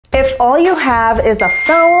if all you have is a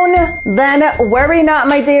phone, then worry not,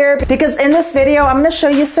 my dear, because in this video, I'm going to show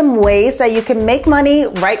you some ways that you can make money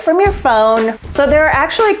right from your phone. So there are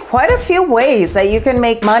actually quite a few ways that you can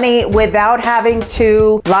make money without having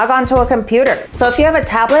to log onto a computer. So if you have a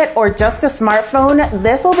tablet or just a smartphone,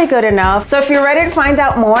 this will be good enough. So if you're ready to find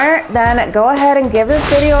out more, then go ahead and give this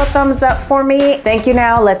video a thumbs up for me. Thank you.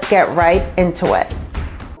 Now let's get right into it.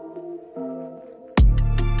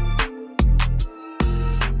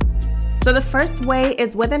 So the first way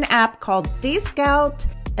is with an app called Dscout,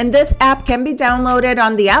 and this app can be downloaded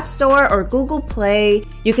on the App Store or Google Play.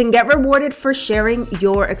 You can get rewarded for sharing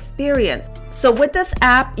your experience. So with this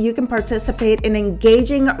app, you can participate in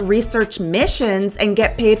engaging research missions and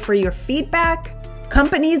get paid for your feedback.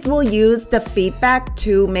 Companies will use the feedback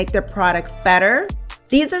to make their products better.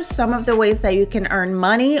 These are some of the ways that you can earn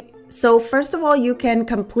money. So first of all, you can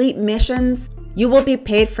complete missions. You will be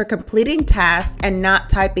paid for completing tasks and not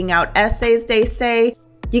typing out essays, they say.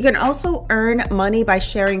 You can also earn money by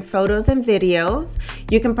sharing photos and videos.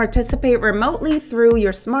 You can participate remotely through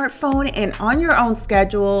your smartphone and on your own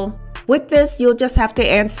schedule. With this, you'll just have to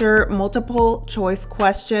answer multiple choice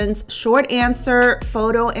questions, short answer,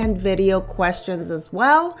 photo and video questions as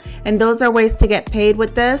well. And those are ways to get paid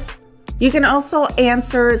with this. You can also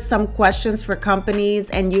answer some questions for companies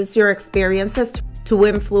and use your experiences to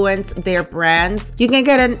influence their brands. You can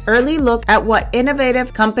get an early look at what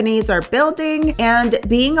innovative companies are building and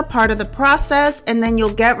being a part of the process, and then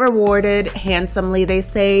you'll get rewarded handsomely, they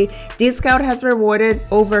say. Dscout has rewarded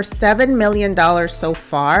over $7 million so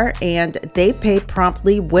far, and they pay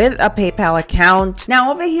promptly with a PayPal account.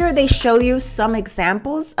 Now over here, they show you some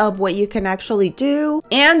examples of what you can actually do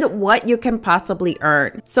and what you can possibly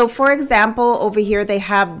earn. So for example, over here, they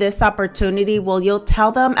have this opportunity where you'll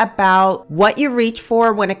tell them about what you reach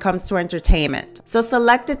for when it comes to entertainment. So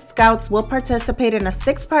selected scouts will participate in a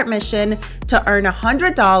 6-part mission to earn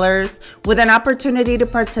 $100 with an opportunity to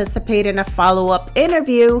participate in a follow-up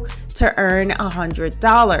interview to earn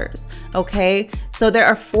 $100. Okay, so there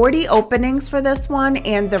are 40 openings for this one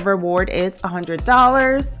and the reward is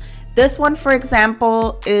 $100. This one, for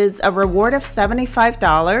example, is a reward of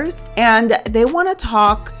 $75, and they want to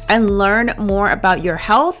talk and learn more about your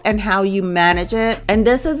health and how you manage it. And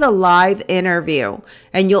this is a live interview,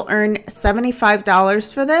 and you'll earn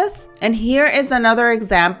 $75 for this. And here is another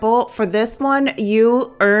example. For this one,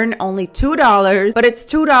 you earn only $2, but it's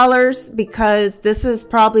 $2 because this is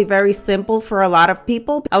probably very simple for a lot of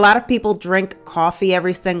people. A lot of people drink coffee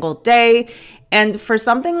every single day. And for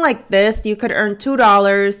something like this, you could earn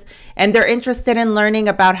 $2, and they're interested in learning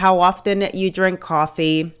about how often you drink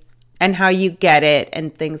coffee and how you get it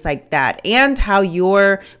and things like that, and how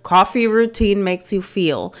your coffee routine makes you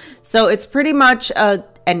feel. So it's pretty much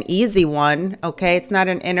an easy one, okay? It's not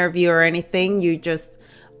an interview or anything. You just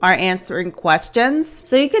are answering questions.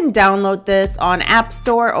 So you can download this on App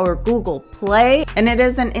Store or Google Play, and it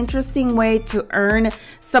is an interesting way to earn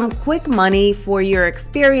some quick money for your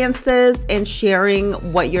experiences and sharing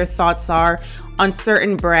what your thoughts are on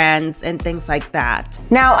certain brands and things like that.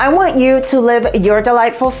 Now, I want you to live your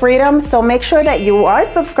delightful freedom, so make sure that you are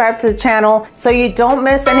subscribed to the channel so you don't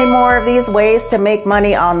miss any more of these ways to make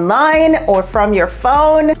money online or from your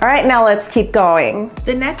phone. All right, now let's keep going.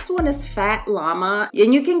 The next one is Fat Llama,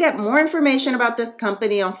 and you can get more information about this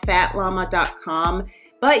company on fatllama.com.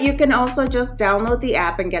 But you can also just download the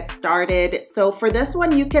app and get started. So for this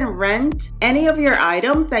one, you can rent any of your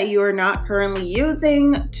items that you are not currently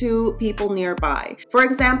using to people nearby. For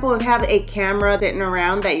example, if you have a camera sitting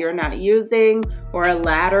around that you're not using, or a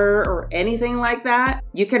ladder or anything like that,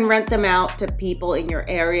 you can rent them out to people in your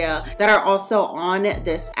area that are also on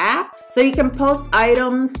this app. So you can post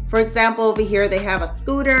items. For example, over here, they have a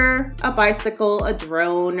scooter, a bicycle, a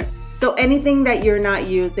drone. So anything that you're not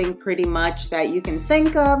using pretty much that you can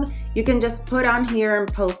think of, you can just put on here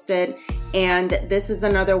and post it. And this is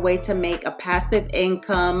another way to make a passive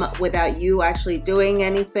income without you actually doing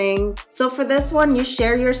anything. So for this one, you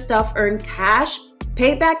share your stuff, earn cash,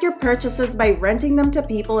 pay back your purchases by renting them to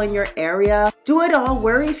people in your area. Do it all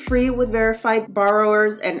worry-free with verified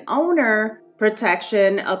borrowers and owner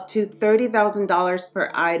protection up to $30,000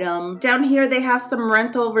 per item. Down here, they have some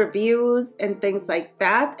rental reviews and things like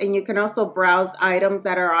that. And you can also browse items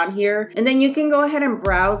that are on here. And then you can go ahead and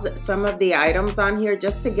browse some of the items on here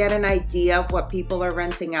just to get an idea of what people are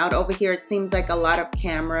renting out. Over here, it seems like a lot of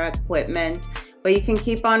camera equipment. But you can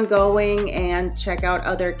keep on going and check out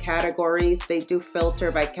other categories. They do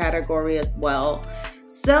filter by category as well.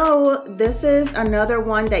 So this is another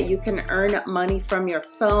one that you can earn money from your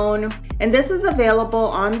phone, and this is available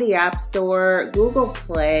on the App Store, Google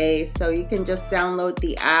Play, so you can just download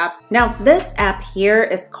the app. Now this app here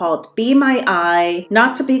is called Be My Eye,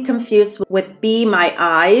 not to be confused with Be My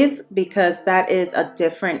Eyes, because that is a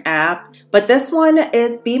different app, but this one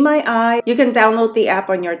is Be My Eye. You can download the app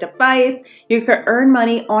on your device. You can earn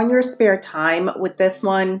money on your spare time with this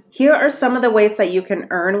one. Here are some of the ways that you can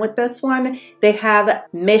earn with this one. They have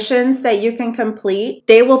missions that you can complete.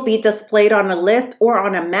 They will be displayed on a list or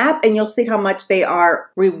on a map, and you'll see how much they are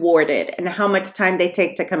rewarded and how much time they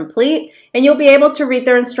take to complete, and you'll be able to read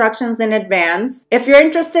their instructions in advance. If you're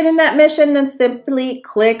interested in that mission, then simply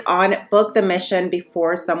click on book the mission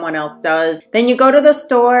before someone else does. Then you go to the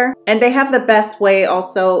store, and they have the best way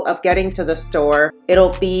also of getting to the store.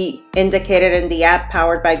 It'll be indicated in the app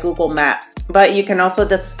powered by Google Maps, but you can also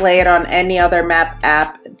display it on any other map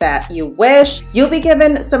app that you wish. You'll be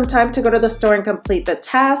given some time to go to the store and complete the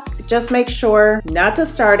task. Just make sure not to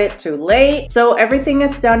start it too late. So everything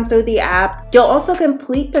is done through the app. You'll also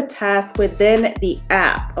complete the task within the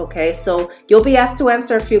app, okay? So you'll be asked to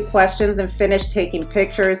answer a few questions and finish taking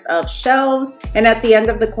pictures of shelves. And at the end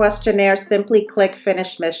of the questionnaire, simply click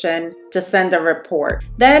Finish Mission to send a report.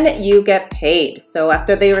 Then you get paid. So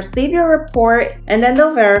after they receive your report, and then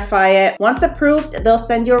they'll verify it. Once approved, they'll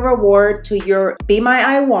send you a reward to your Be My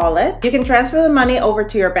Eye wallet. You can transfer the money over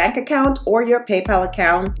to your bank account or your PayPal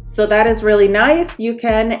account. So that is really nice. You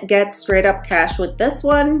can get straight up cash with this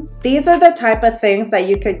one. These are the type of things that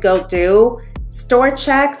you could go do. Store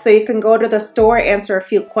check, so you can go to the store, answer a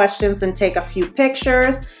few questions, and take a few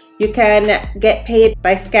pictures. You can get paid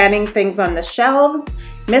by scanning things on the shelves.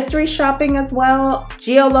 Mystery shopping as well,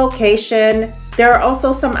 geolocation. There are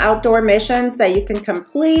also some outdoor missions that you can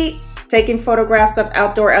complete, taking photographs of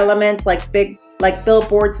outdoor elements like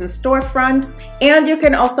billboards and storefronts. And you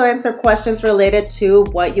can also answer questions related to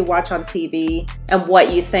what you watch on TV and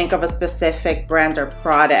what you think of a specific brand or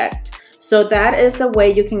product. So that is the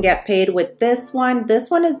way you can get paid with this one.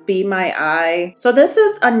 This one is Be My Eye. So this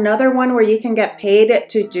is another one where you can get paid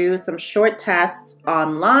to do some short tasks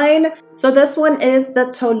online. So this one is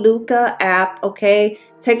the Toluca app, okay?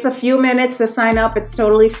 Takes a few minutes to sign up. It's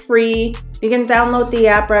totally free. You can download the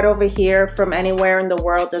app right over here from anywhere in the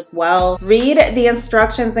world as well. Read the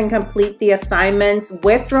instructions and complete the assignments.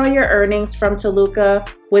 Withdraw your earnings from Toluca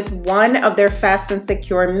with one of their fast and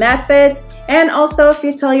secure methods. And also, if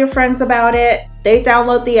you tell your friends about it, they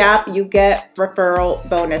download the app, you get referral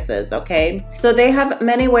bonuses, okay? So they have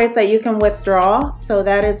many ways that you can withdraw, so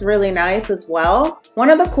that is really nice as well. One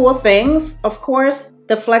of the cool things, of course,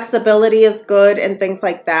 the flexibility is good and things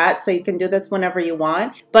like that, so you can do this whenever you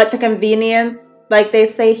want. But the convenience, like they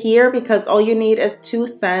say here, because all you need is 2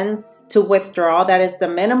 cents to withdraw. That is the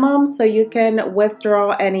minimum, so you can withdraw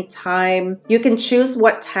anytime. You can choose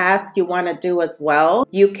what task you want to do as well.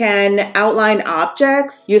 You can outline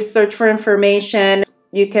objects. You search for information.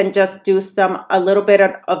 You can just do a little bit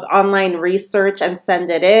of online research and send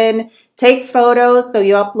it in. Take photos, so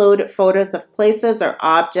you upload photos of places or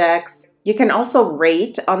objects. You can also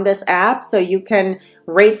rate on this app, so you can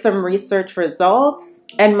rate some research results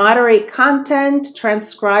and moderate content,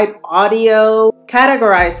 transcribe audio,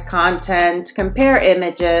 categorize content, compare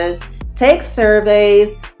images, take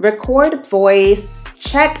surveys, record voice,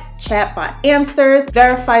 check chatbot answers,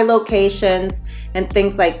 verify locations, and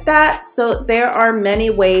things like that. So there are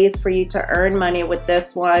many ways for you to earn money with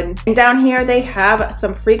this one. And down here they have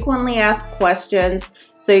some frequently asked questions,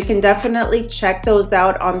 so you can definitely check those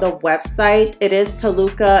out on the website. It is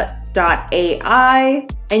Toluca.ai,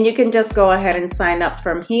 and you can just go ahead and sign up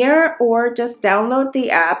from here or just download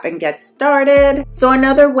the app and get started. So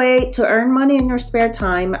another way to earn money in your spare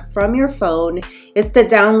time from your phone is to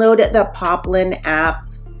download the Poplin app.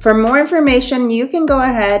 For more information, you can go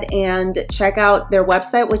ahead and check out their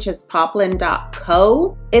website, which is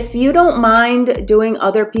poplin.co. If you don't mind doing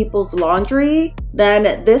other people's laundry,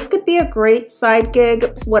 then this could be a great side gig.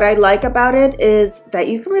 What I like about it is that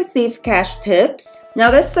you can receive cash tips. Now,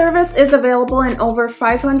 this service is available in over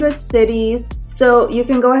 500 cities, so you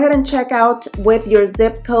can go ahead and check out with your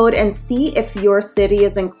zip code and see if your city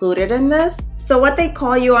is included in this. So what they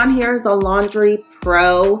call you on here is a laundry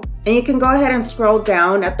pro, and you can go ahead and scroll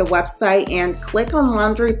down at the website and click on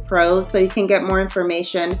Laundry Pro so you can get more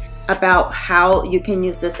information about how you can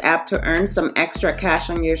use this app to earn some extra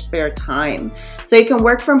cash on your spare time. So you can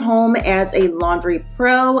work from home as a laundry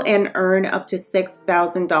pro and earn up to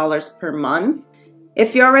 $6,000 per month.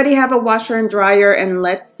 If you already have a washer and dryer, and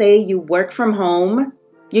let's say you work from home,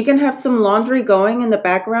 you can have some laundry going in the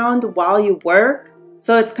background while you work.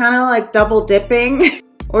 So it's kind of like double dipping.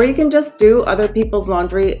 or you can just do other people's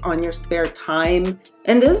laundry on your spare time.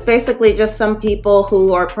 And this is basically just some people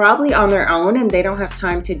who are probably on their own and they don't have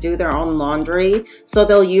time to do their own laundry, so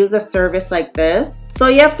they'll use a service like this. So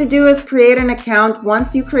all you have to do is create an account.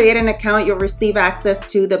 Once you create an account, you'll receive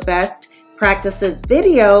access to the best practices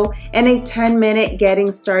video and a 10-minute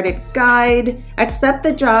getting started guide. Accept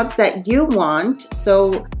the jobs that you want,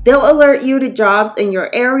 so they'll alert you to jobs in your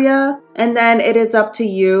area, and then it is up to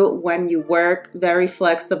you when you work. Very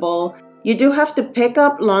flexible. You do have to pick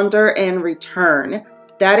up, launder, and return.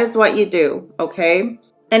 That is what you do, okay?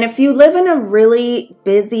 And if you live in a really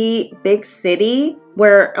busy big city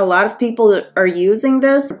where a lot of people are using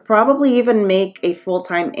this, probably even make a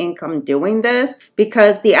full-time income doing this,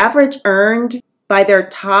 because the average earned by their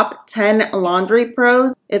top 10 laundry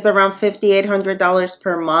pros is around $5,800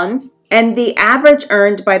 per month. And the average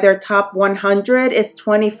earned by their top 100 is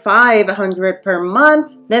 $2,500 per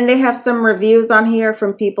month. Then they have some reviews on here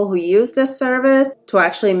from people who use this service to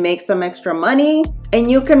actually make some extra money.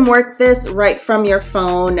 And you can work this right from your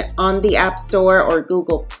phone on the App Store or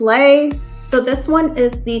Google Play. So this one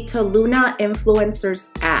is the Toluna Influencers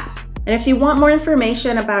app. And if you want more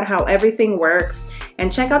information about how everything works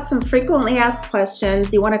and check out some frequently asked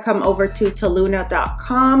questions, you want to come over to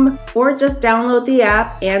toluna.com or just download the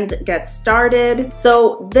app and get started.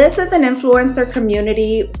 So this is an influencer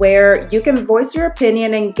community where you can voice your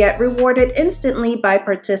opinion and get rewarded instantly by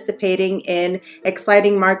participating in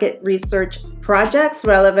exciting market research projects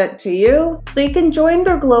relevant to you. So you can join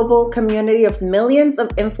their global community of millions of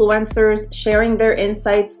influencers sharing their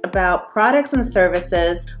insights about products and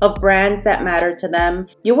services of brands that matter to them.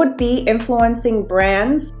 You would be influencing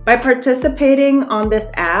brands by participating on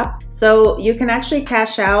this app. So you can actually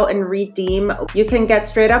cash out and redeem. You can get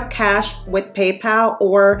straight up cash with PayPal,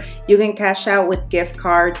 or you can cash out with gift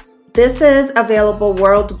cards. This is available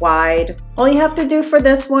worldwide. All you have to do for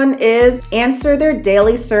this one is answer their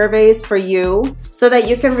daily surveys for you so that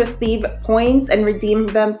you can receive points and redeem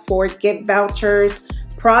them for gift vouchers,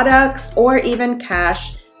 products, or even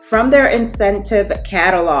cash from their incentive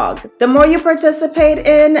catalog. The more you participate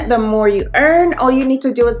in, the more you earn. All you need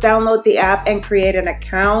to do is download the app and create an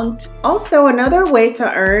account. Also, another way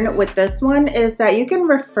to earn with this one is that you can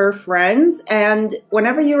refer friends, and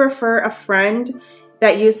whenever you refer a friend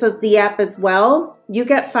that uses the app as well, you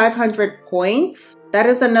get 500 points. That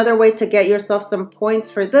is another way to get yourself some points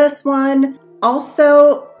for this one.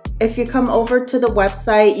 Also, if you come over to the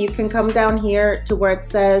website, you can come down here to where it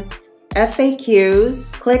says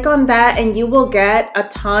FAQs. Click on that and you will get a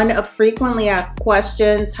ton of frequently asked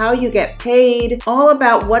questions, how you get paid, all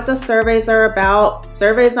about what the surveys are about,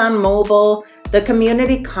 surveys on mobile, the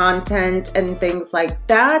community content, and things like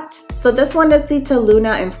that. So this one is the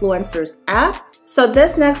Toluna Influencers app. So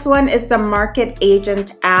this next one is the Market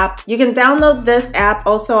Agent app. You can download this app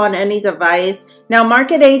also on any device. Now,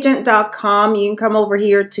 marketagent.com, you can come over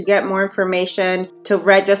here to get more information, to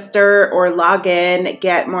register or log in,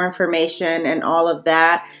 get more information and all of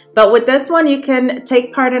that. But with this one, you can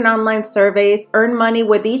take part in online surveys, earn money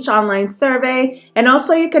with each online survey, and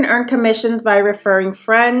also you can earn commissions by referring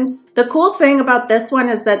friends. The cool thing about this one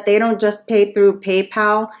is that they don't just pay through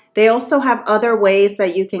PayPal. They also have other ways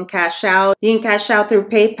that you can cash out. You can cash out through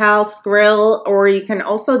PayPal, Skrill, or you can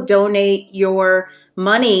also donate your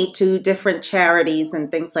money to different charities and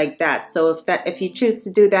things like that. So if you choose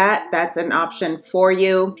to do that, that's an option for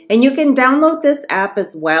you. And you can download this app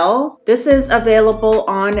as well. This is available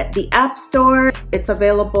on the App Store. It's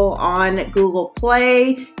available on Google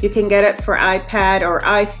Play. You can get it for iPad or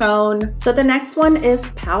iPhone. So the next one is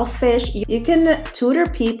Palfish. You can tutor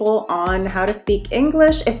people on how to speak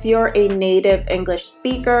English if you're a native English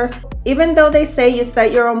speaker. Even though they say you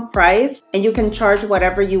set your own price and you can charge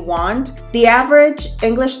whatever you want, the average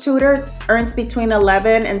English tutor earns between $11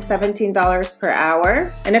 and $17 per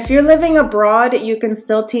hour. And if you're living abroad, you can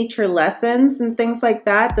still teach your lessons and things like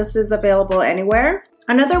that. This is available anywhere.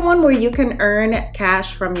 Another one where you can earn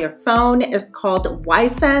cash from your phone is called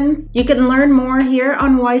Ysense. You can learn more here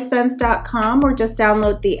on ysense.com or just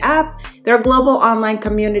download the app. They're a global online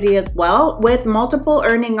community as well with multiple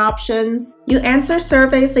earning options. You answer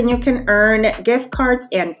surveys and you can earn gift cards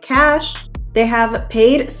and cash. They have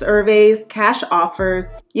paid surveys, cash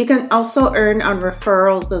offers. You can also earn on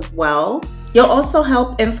referrals as well. You'll also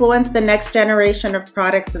help influence the next generation of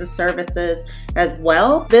products and services as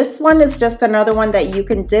well. This one is just another one that you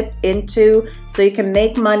can dip into so you can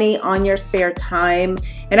make money on your spare time.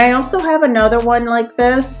 And I also have another one like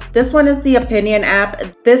this. This one is the Opinion app.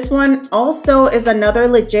 This one also is another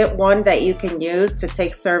legit one that you can use to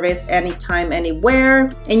take surveys anytime,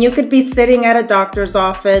 anywhere. And you could be sitting at a doctor's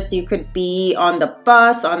office. You could be on the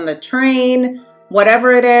bus, on the train,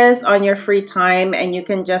 whatever it is on your free time, and you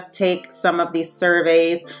can just take some of these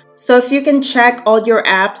surveys. So if you can check all your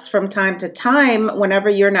apps from time to time whenever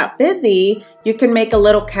you're not busy, you can make a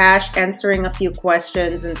little cash answering a few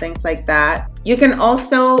questions and things like that. You can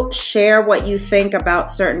also share what you think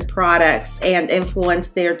about certain products and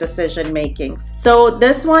influence their decision making. So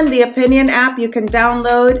this one, the Opinion app, you can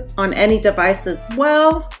download on any device as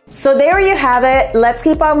well. So there you have it. Let's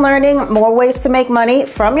keep on learning more ways to make money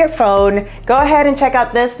from your phone. Go ahead and check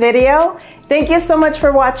out this video. Thank you so much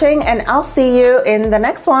for watching, and I'll see you in the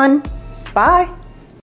next one. Bye.